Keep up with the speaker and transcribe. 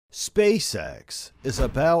SpaceX is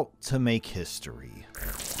about to make history.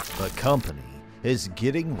 The company is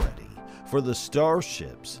getting ready for the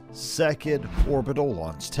Starship's second orbital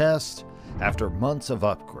launch test after months of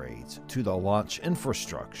upgrades to the launch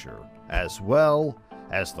infrastructure as well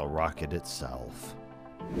as the rocket itself.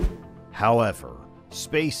 However,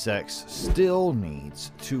 SpaceX still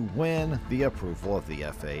needs to win the approval of the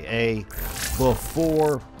FAA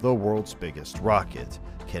before the world's biggest rocket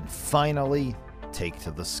can finally take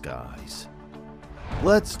to the skies.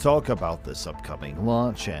 Let's talk about this upcoming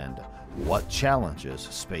launch and what challenges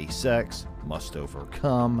SpaceX must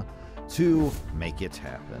overcome to make it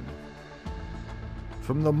happen.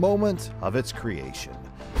 From the moment of its creation,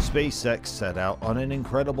 SpaceX set out on an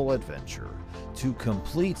incredible adventure to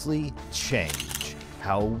completely change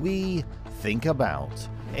how we think about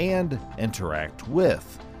and interact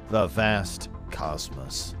with the vast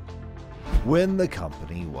cosmos. When the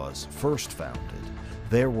company was first founded,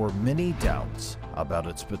 there were many doubts about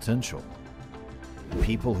its potential.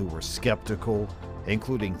 People who were skeptical,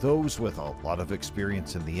 including those with a lot of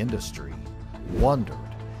experience in the industry, wondered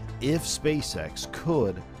if SpaceX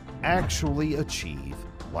could actually achieve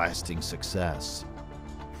lasting success.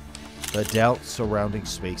 The doubts surrounding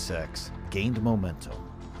SpaceX gained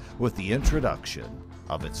momentum with the introduction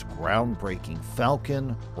of its groundbreaking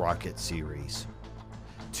Falcon rocket series.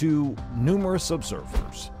 To numerous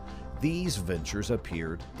observers, these ventures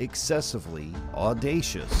appeared excessively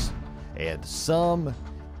audacious, and some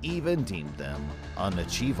even deemed them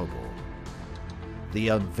unachievable. The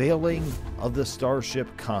unveiling of the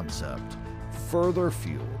Starship concept further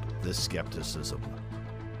fueled this skepticism.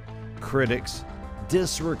 Critics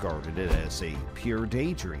disregarded it as a pure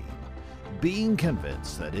daydream, being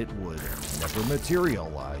convinced that it would never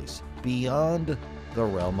materialize beyond the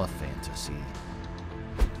realm of fantasy.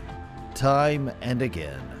 Time and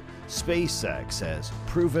again, SpaceX has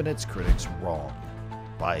proven its critics wrong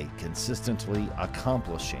by consistently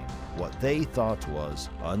accomplishing what they thought was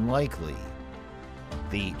unlikely.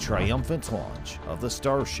 The triumphant launch of the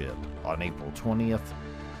Starship on April 20th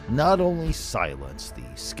not only silenced the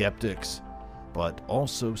skeptics, but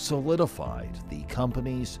also solidified the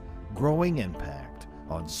company's growing impact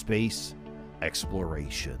on space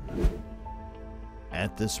exploration.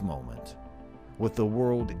 At this moment, with the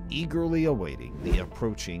world eagerly awaiting the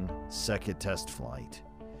approaching second test flight,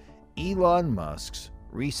 Elon Musk's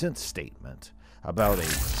recent statement about a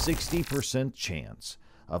 60% chance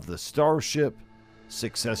of the Starship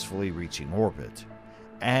successfully reaching orbit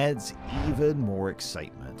adds even more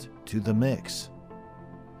excitement to the mix.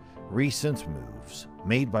 Recent moves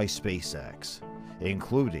made by SpaceX,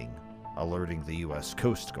 including alerting the U.S.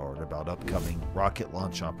 Coast Guard about upcoming rocket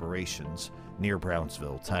launch operations near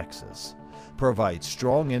Brownsville, Texas, provide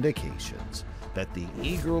strong indications that the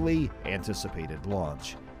eagerly anticipated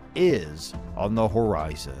launch is on the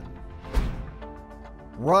horizon.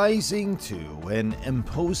 Rising to an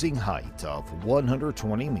imposing height of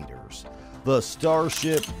 120 meters, the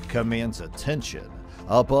Starship commands attention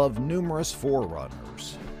above numerous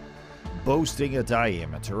forerunners. Boasting a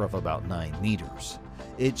diameter of about 9 meters,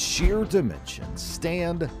 its sheer dimensions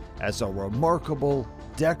stand as a remarkable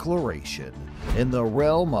declaration in the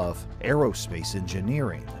realm of aerospace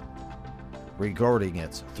engineering. Regarding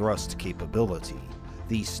its thrust capability,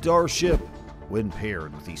 the Starship, when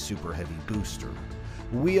paired with the Super Heavy booster,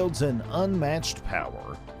 wields an unmatched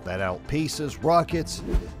power that outpaces rockets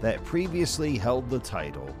that previously held the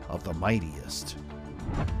title of the mightiest.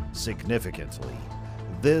 Significantly,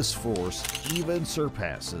 this force even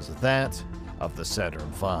surpasses that of the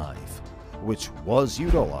Saturn V, which was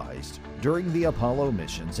utilized during the Apollo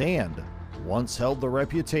missions and once held the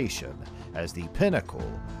reputation as the pinnacle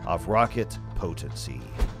of rocket potency.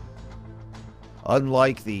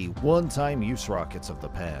 Unlike the one-time use rockets of the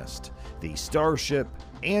past, the Starship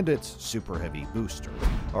and its Super Heavy booster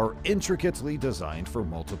are intricately designed for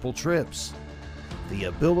multiple trips. The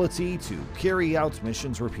ability to carry out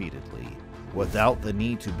missions repeatedly without the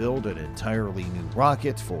need to build an entirely new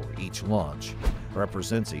rocket for each launch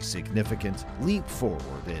represents a significant leap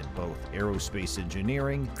forward in both aerospace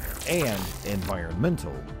engineering and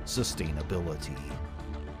environmental sustainability.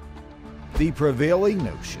 The prevailing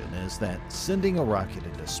notion is that sending a rocket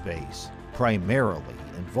into space primarily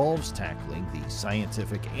involves tackling the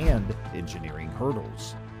scientific and engineering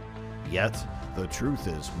hurdles. Yet, the truth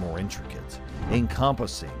is more intricate,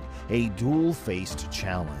 encompassing a dual-faced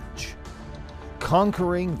challenge.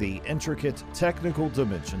 Conquering the intricate technical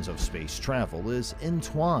dimensions of space travel is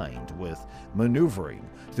entwined with maneuvering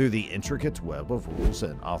through the intricate web of rules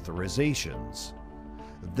and authorizations.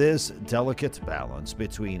 This delicate balance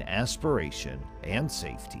between aspiration and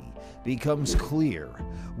safety becomes clear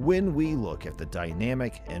when we look at the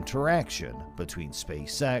dynamic interaction between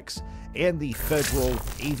SpaceX and the Federal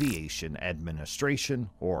Aviation Administration,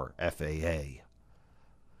 or FAA.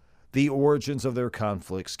 The origins of their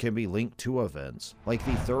conflicts can be linked to events like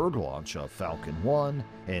the third launch of Falcon 1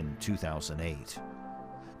 in 2008.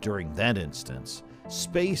 During that instance,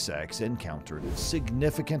 SpaceX encountered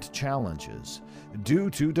significant challenges due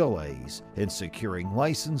to delays in securing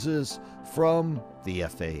licenses from the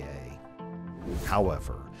FAA.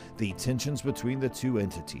 However, the tensions between the two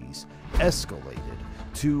entities escalated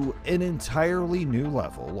to an entirely new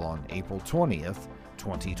level on April 20th,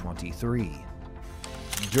 2023.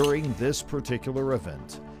 During this particular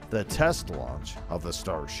event, the test launch of the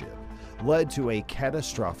Starship led to a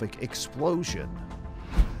catastrophic explosion.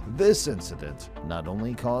 This incident not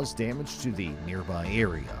only caused damage to the nearby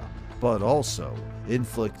area, but also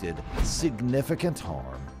inflicted significant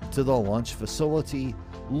harm to the launch facility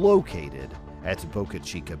located at Boca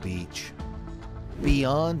Chica Beach.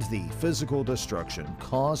 Beyond the physical destruction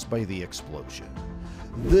caused by the explosion,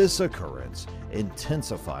 this occurrence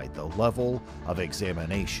intensified the level of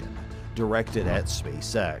examination directed at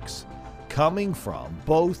SpaceX, coming from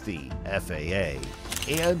both the FAA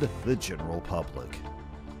and the general public.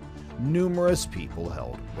 Numerous people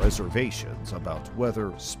held reservations about whether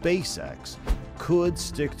SpaceX could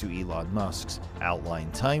stick to Elon Musk's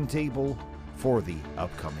outlined timetable for the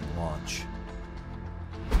upcoming launch.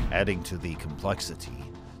 Adding to the complexity,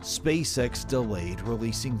 SpaceX delayed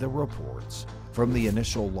releasing the reports from the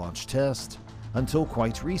initial launch test until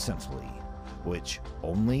quite recently, which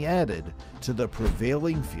only added to the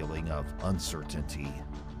prevailing feeling of uncertainty.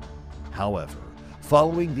 However,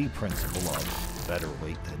 following the principle of better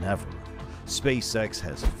late than never, SpaceX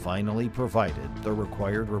has finally provided the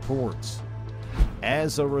required reports.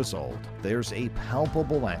 As a result, there's a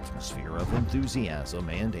palpable atmosphere of enthusiasm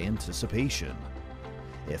and anticipation.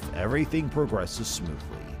 If everything progresses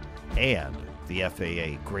smoothly and the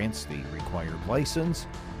FAA grants the required license,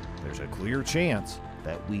 there's a clear chance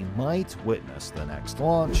that we might witness the next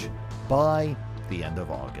launch by the end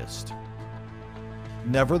of August.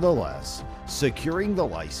 Nevertheless, securing the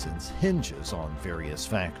license hinges on various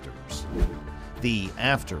factors. The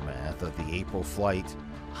aftermath of the April flight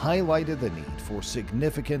highlighted the need for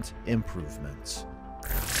significant improvements.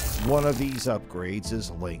 One of these upgrades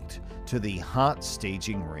is linked to the hot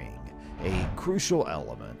staging ring, a crucial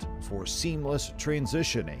element for seamless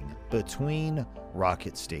transitioning between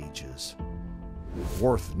rocket stages.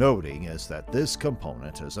 Worth noting is that this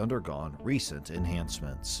component has undergone recent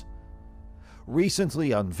enhancements.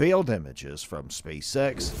 Recently unveiled images from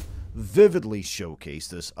SpaceX vividly showcase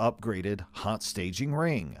this upgraded hot staging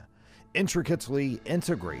ring, intricately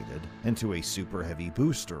integrated into a Super Heavy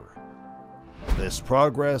booster. This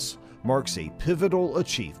progress marks a pivotal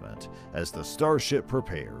achievement as the Starship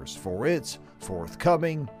prepares for its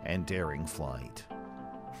forthcoming and daring flight.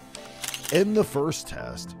 In the first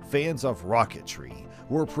test, fans of rocketry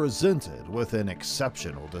were presented with an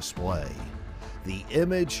exceptional display. The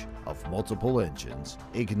image of multiple engines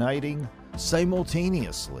igniting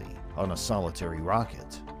simultaneously on a solitary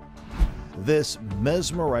rocket. This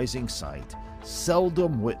mesmerizing sight,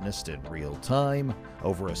 seldom witnessed in real time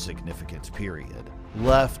over a significant period,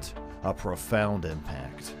 left a profound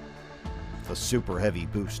impact. The Super Heavy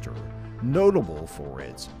booster, notable for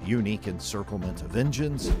its unique encirclement of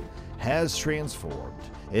engines, has transformed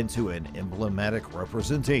into an emblematic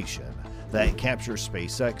representation that captures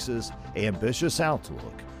SpaceX's ambitious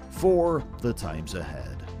outlook for the times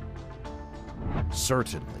ahead.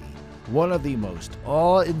 Certainly, one of the most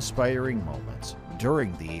awe-inspiring moments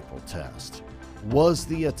during the April test was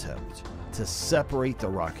the attempt to separate the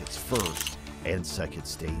rocket's first and second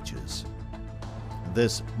stages.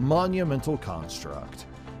 This monumental construct,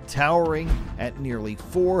 towering at nearly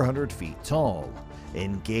 400 feet tall,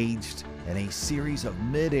 engaged in a series of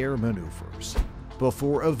mid-air maneuvers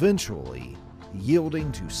before eventually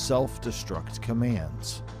yielding to self-destruct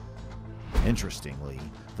commands. Interestingly,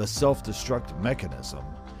 the self-destruct mechanism,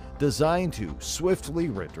 designed to swiftly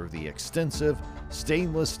render the extensive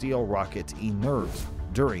stainless steel rocket inert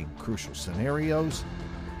during crucial scenarios,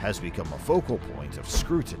 has become a focal point of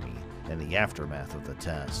scrutiny in the aftermath of the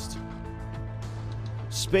test.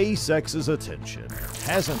 SpaceX's attention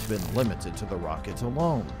hasn't been limited to the rocket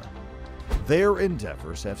alone. Their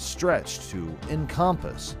endeavors have stretched to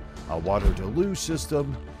encompass a water deluge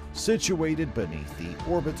system situated beneath the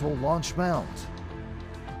Orbital launch mount.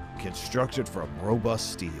 Constructed from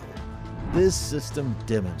robust steel, this system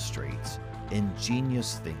demonstrates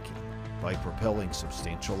ingenious thinking by propelling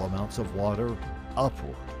substantial amounts of water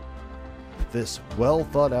upward. This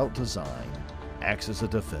well-thought-out design acts as a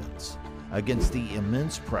defense against the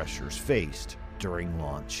immense pressures faced during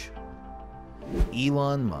launch.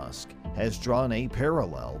 Elon Musk has drawn a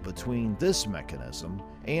parallel between this mechanism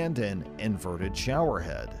and an inverted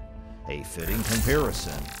showerhead, a fitting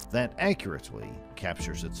comparison that accurately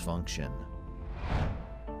captures its function.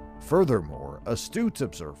 Furthermore, astute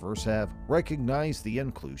observers have recognized the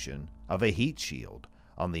inclusion of a heat shield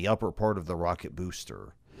on the upper part of the rocket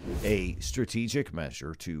booster, a strategic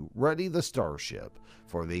measure to ready the Starship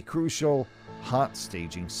for the crucial hot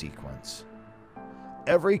staging sequence.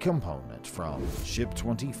 Every component from Ship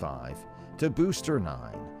 25 to Booster 9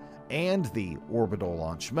 and the Orbital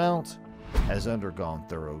launch mount has undergone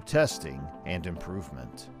thorough testing and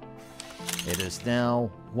improvement. It is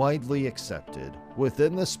now widely accepted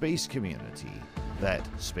within the space community that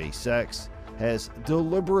SpaceX has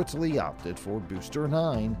deliberately opted for Booster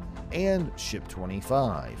 9 and Ship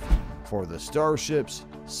 25 for the Starship's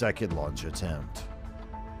second launch attempt.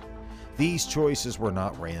 These choices were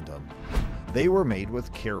not random. They were made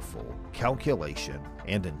with careful calculation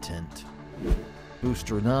and intent.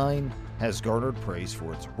 Booster 9 has garnered praise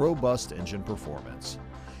for its robust engine performance,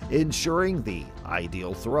 ensuring the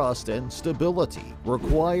ideal thrust and stability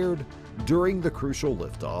required during the crucial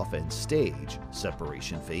liftoff and stage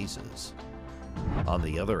separation phases. On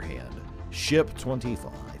the other hand, Ship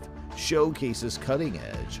 25 showcases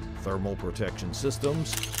cutting-edge thermal protection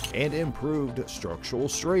systems and improved structural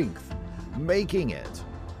strength, making it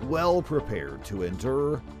well prepared to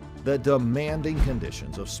endure the demanding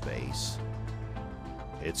conditions of space.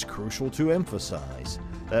 It's crucial to emphasize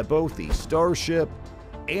that both the Starship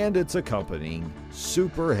and its accompanying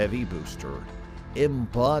Super Heavy booster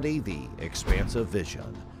embody the expansive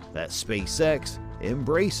vision that SpaceX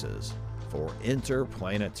embraces for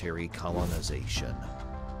interplanetary colonization.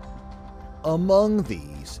 Among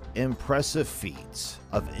these impressive feats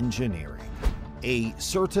of engineering, a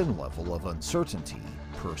certain level of uncertainty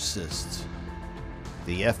persists.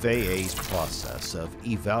 The FAA's process of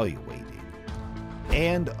evaluating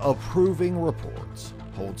and approving reports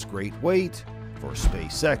holds great weight for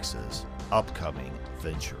SpaceX's upcoming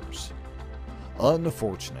ventures.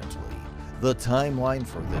 Unfortunately, the timeline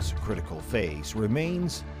for this critical phase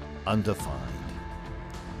remains undefined.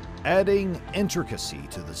 Adding intricacy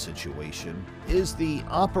to the situation is the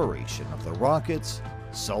operation of the rocket's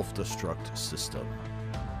self-destruct system.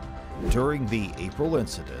 During the April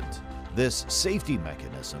incident, this safety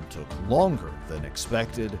mechanism took longer than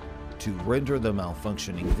expected to render the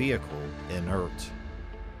malfunctioning vehicle inert.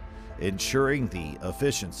 Ensuring the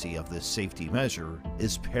efficiency of this safety measure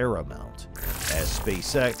is paramount, as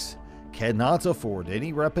SpaceX cannot afford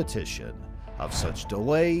any repetition of such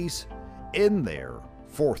delays in their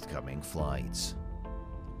forthcoming flights.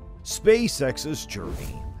 SpaceX's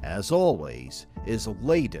journey, as always, is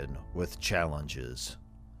laden with challenges.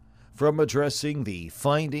 From addressing the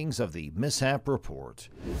findings of the mishap report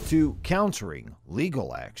to countering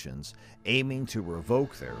legal actions aiming to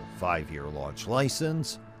revoke their 5-year launch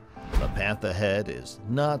license, the path ahead is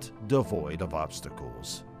not devoid of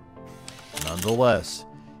obstacles. Nonetheless,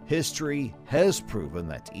 history has proven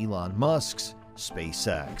that Elon Musk's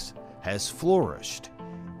SpaceX has flourished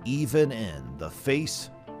even in the face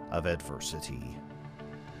of adversity.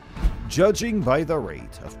 Judging by the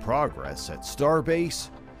rate of progress at Starbase,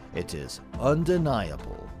 it is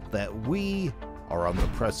undeniable that we are on the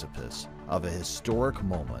precipice of a historic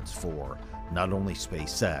moment for not only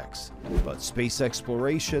SpaceX, but space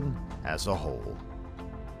exploration as a whole.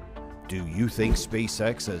 Do you think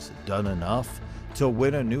SpaceX has done enough to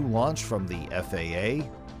win a new launch from the FAA?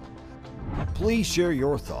 Please share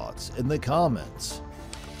your thoughts in the comments.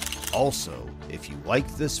 Also, if you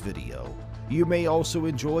liked this video, you may also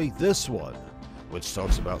enjoy this one, which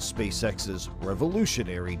talks about SpaceX's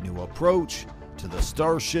revolutionary new approach to the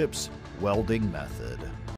Starship's welding method.